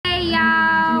Hey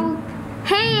y'all.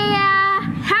 Hey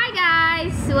hi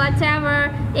guys.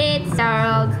 Whatever. It's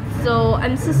Harold. So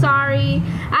I'm so sorry.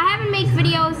 I haven't made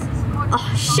videos.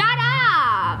 Oh, shut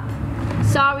up.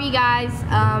 Sorry guys.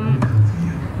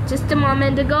 Just a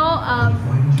moment ago.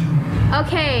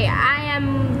 Okay, I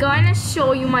am going to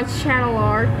show you my channel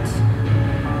art.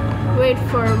 Wait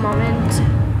for a moment.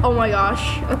 Oh my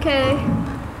gosh. Okay.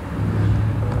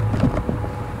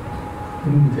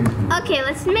 Okay,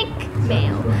 let's make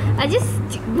mail. I just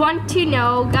want to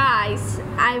know, guys,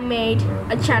 I made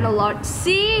a channel art.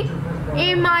 See,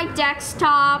 in my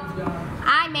desktop,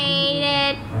 I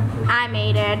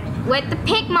made it with the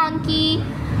pig monkey.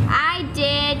 I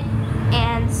did,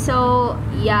 and so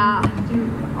yeah.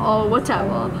 Oh,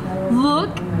 whatever.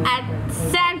 Look at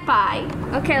senpai.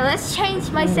 Okay, let's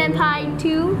change my senpai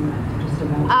to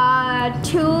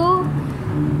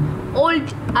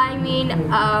old. I mean,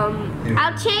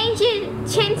 I'll change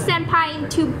senpai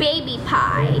into baby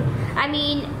pie. I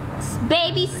mean,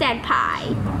 baby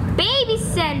senpai. Baby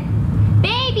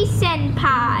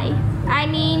senpai. I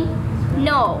mean,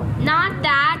 no, not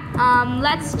that.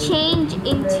 Let's change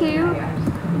into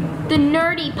the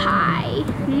nerdy pie.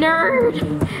 Nerd.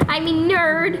 I mean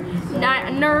nerd.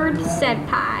 Not nerd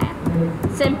senpai.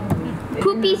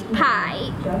 Poopy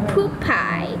pie. Poop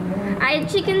pie.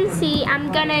 As you can see,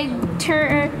 I'm gonna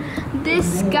turn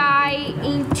this guy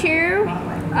into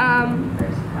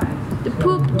the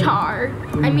poop tart.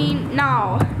 I mean,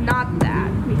 no, not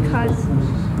that, because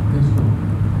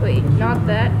wait, not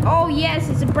that. Oh yes,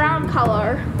 it's a brown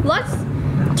color. Let's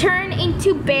turn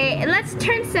into Bay. Let's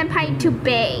turn senpai into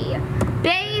Bay.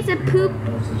 Bay is a poop.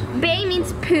 Bay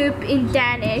means poop in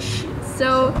Danish.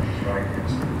 So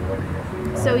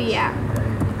yeah.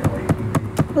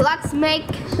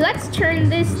 Let's turn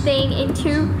this thing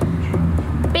into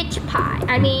bitch pie.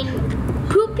 I mean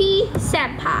poopy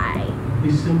senpai.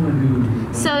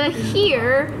 So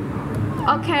here,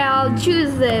 okay, I'll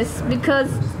choose this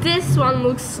because this one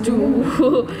looks too.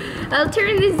 I'll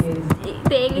turn this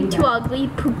thing into ugly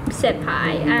poop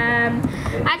senpai.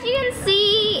 As you can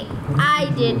see, I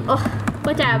did. Oh,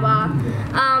 whatever.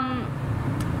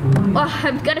 Oh,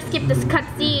 I'm gonna skip this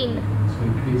cutscene.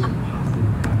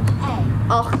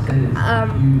 Oh,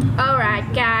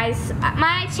 alright guys,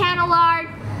 my channel art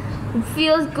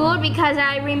feels good because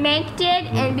I remaked it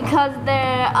and because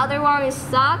the other one is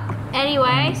stuck.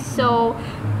 Anyway, so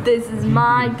this is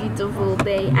my beautiful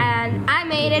day and I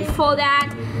made it for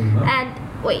that. And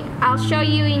wait, I'll show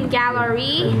you in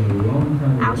gallery.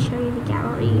 I'll show you the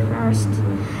gallery first.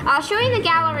 I'll show you the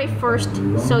gallery first.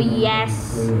 So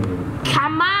yes,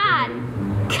 come on.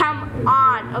 Come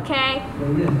on, okay?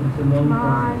 Come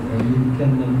on.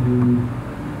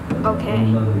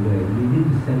 Okay.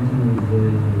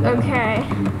 Okay.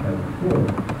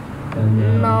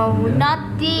 No, not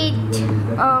it.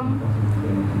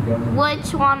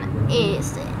 Which one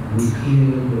is it?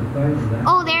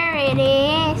 Oh, there it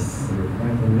is.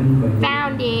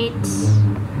 Found it.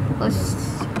 Let's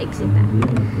exit that.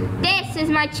 This is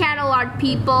my channel art,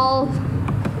 people.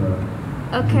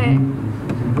 Okay.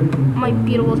 My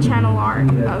beautiful channel art.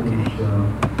 Okay.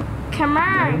 Come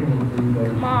on.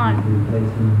 Come on.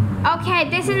 Okay,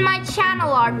 this is my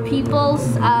channel art,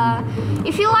 peoples.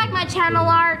 If you like my channel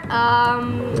art,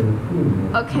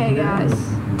 okay, guys.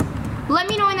 Let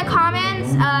me know in the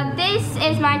comments. This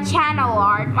is my channel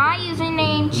art. My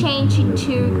username changed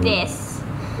to this.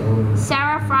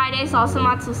 Sarah Fridays also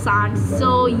Matsu-san.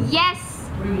 So yes,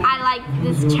 I like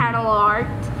this channel art.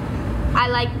 I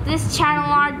like this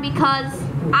channel art because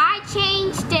I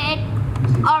changed it.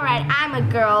 Alright, I'm a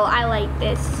girl. I like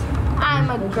this. I'm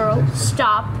a girl.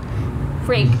 Stop.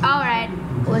 Freak. Alright,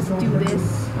 let's do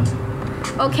this.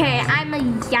 Okay, I'm a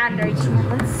Yandere.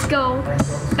 Let's go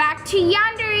back to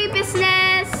Yandere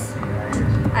business.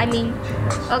 I mean,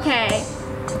 okay.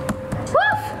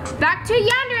 Woof! Back to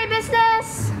Yandere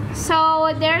business.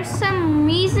 So there's some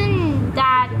reason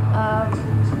that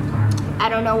I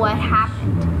don't know what happened.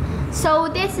 So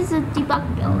this is a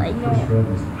debug build, I know.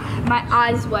 My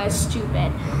eyes were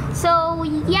stupid. So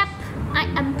yep, I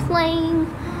am playing.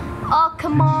 Oh,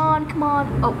 come on, come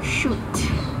on. Oh shoot.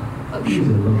 Oh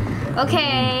shoot.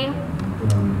 Okay.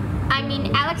 I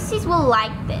mean, Alaxis will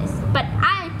like this, but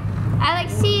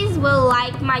Alaxis will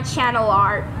like my channel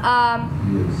art.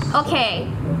 Okay.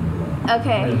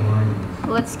 Okay.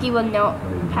 Let's give a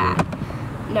notepad.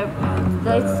 No,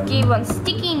 let's give a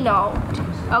sticky note.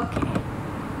 Okay.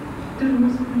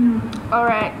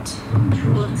 Alright,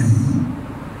 let's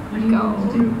go.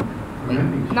 Wait,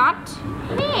 not?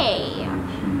 Hey!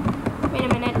 Wait a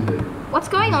minute. What's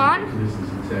going on?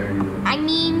 I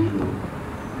mean,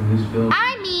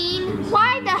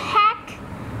 why the heck?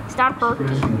 not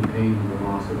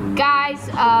working. Guys,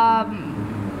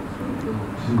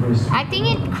 I think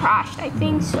it crashed. I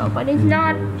think so, but it's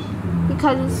not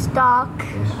because it's stuck.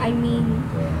 I mean,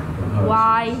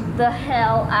 why the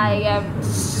hell I am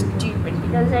stupid?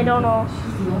 Because I don't know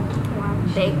one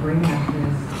thing.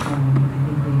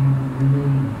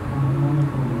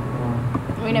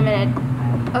 Wait a minute.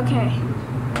 Okay.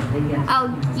 I'll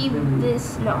give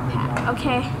this notepad.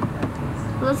 Okay.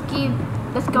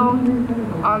 Let's go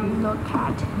on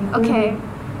notepad. Okay.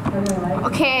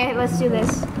 Okay, let's do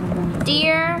this.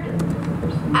 Dear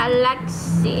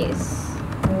Alaxis.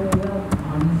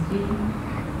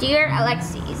 Dear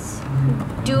Alaxis,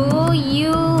 do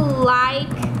you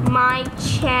like my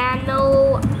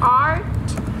channel art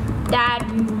that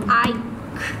I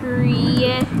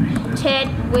created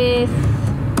with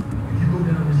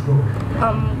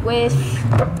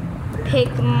pig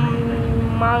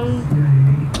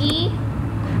monkey?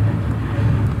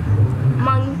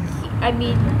 I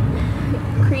mean,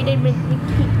 created with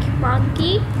pig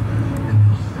monkey.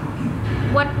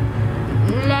 What?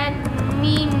 Let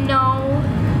me know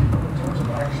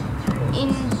in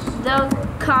the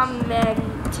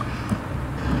comments.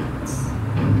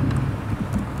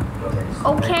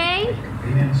 Okay?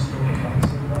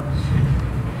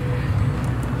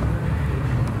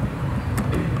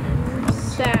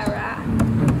 Sarah.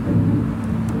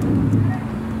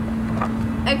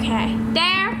 Okay,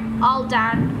 there, all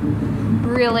done.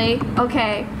 Really?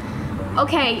 Okay.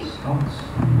 Okay.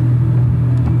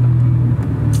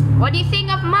 What do you think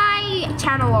of my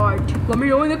channel art? Let me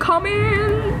know in the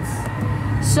comments.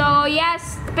 So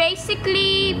yes,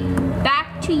 basically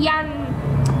back to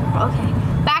Yandere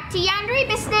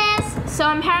business.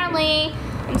 So apparently,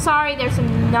 I'm sorry, there's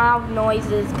some loud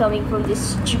noises coming from this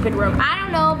stupid room. I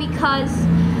don't know, because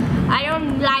I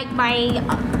don't like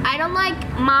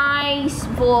my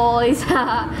voice.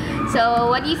 So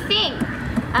what do you think?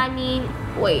 I mean,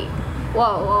 wait.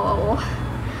 Whoa.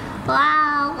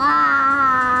 Wow.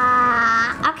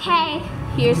 Okay,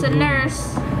 here's a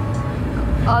nurse.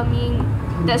 I mean,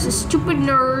 there's a stupid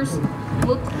nurse.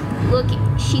 Look,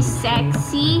 she's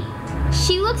sexy.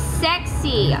 She looks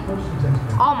sexy.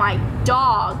 Oh my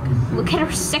dog. Look at her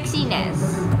sexiness.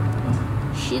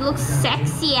 She looks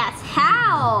sexy as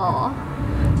hell.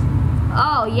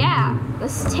 Oh yeah.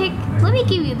 Let me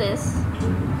give you this.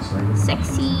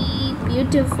 Sexy,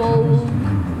 beautiful.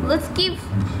 Let's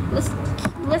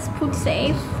put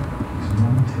save.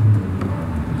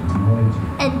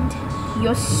 And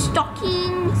your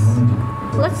stockings.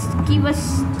 Let's give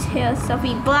us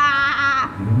selfie. Blah.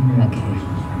 Okay.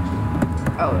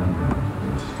 Oh.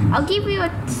 I'll give you a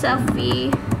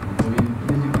selfie.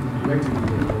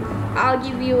 I'll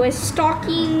give you a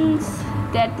stockings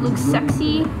that looks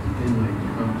sexy.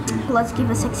 Let's give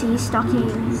a sexy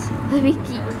stockings. Let me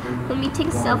take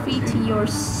a selfie to your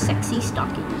sexy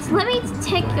stockings. Let me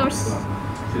take your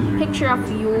picture of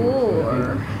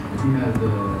your.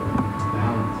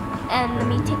 And let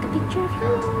me take a picture of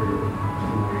you.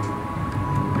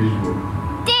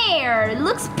 There,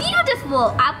 looks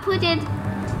beautiful. I'll put it.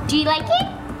 Do you like it?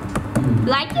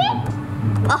 Like it?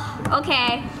 Oh,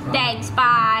 okay. Thanks.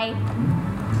 Bye.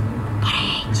 But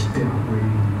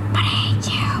I hate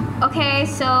you. Okay,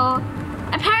 so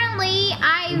apparently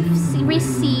I've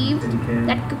received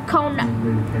that coconut.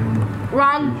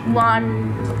 Wrong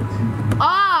one.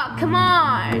 Oh, come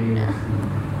on.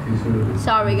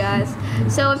 Sorry, guys.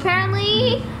 So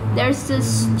apparently there's this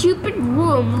stupid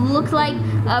room. Look like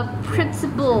a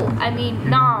principal. I mean,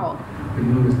 no.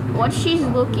 What she's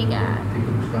looking at.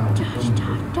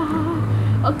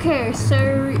 Okay,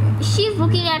 so she's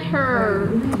looking at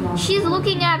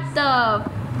the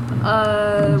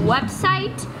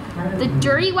website, the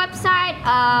dirty website.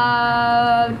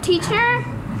 Teacher,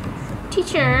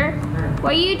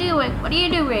 what are you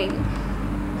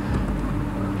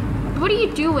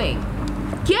doing?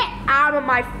 Get out of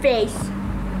my face.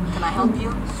 Can I help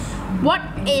you? What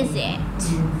is it?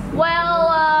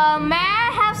 Well, may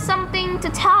I have something to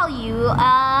tell you?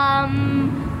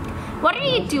 What are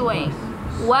you doing?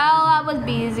 Well, I was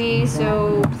busy,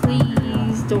 so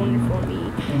please don't inform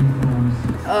me.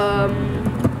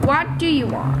 What do you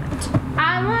want?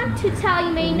 I want to tell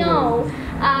you, may know.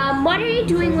 What are you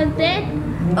doing with it?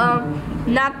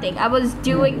 Nothing. I was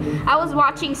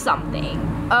watching something.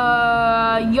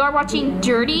 You're watching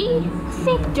dirty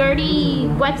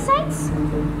websites?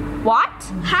 What?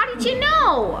 How did you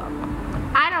know?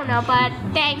 I don't know, but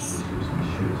thanks.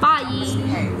 Bye.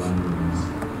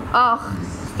 Oh,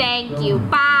 thank you.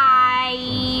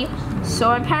 Bye.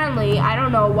 So apparently, I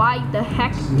don't know why the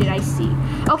heck did I see.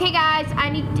 Okay, guys, I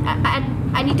need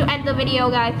to end the video,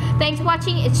 guys. Thanks for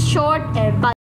watching. It's short and bye.